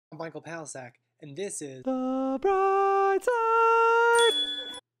Michael Palascak, and this is The Bright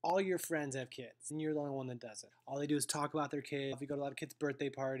Side! All your friends have kids, and you're the only one that doesn't. All they do is talk about their kids. If you go to a lot of kids'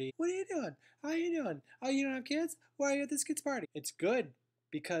 birthday party, what are you doing? How are you doing? Oh, you don't have kids? Why are you at this kid's party? It's good,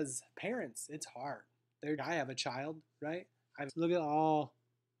 because parents, it's hard. I have a child, right? Look at all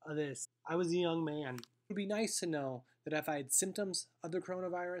of this. I was a young man. It would be nice to know that if I had symptoms of the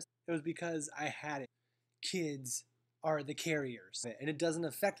coronavirus, it was because I had it. Kids are the carriers, and it doesn't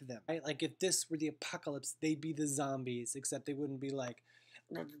affect them, right? Like if this were the apocalypse, they'd be the zombies, except they wouldn't be like,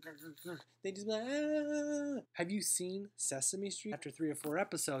 they'd just be like, ah. Have you seen Sesame Street? After 3 or 4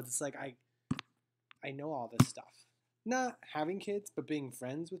 episodes, it's like, I know all this stuff. Not having kids, but being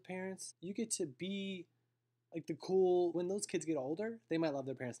friends with parents, you get to be like the cool, when those kids get older, they might love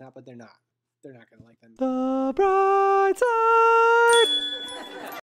their parents now, but they're not. They're not going to like them. The Bright Side!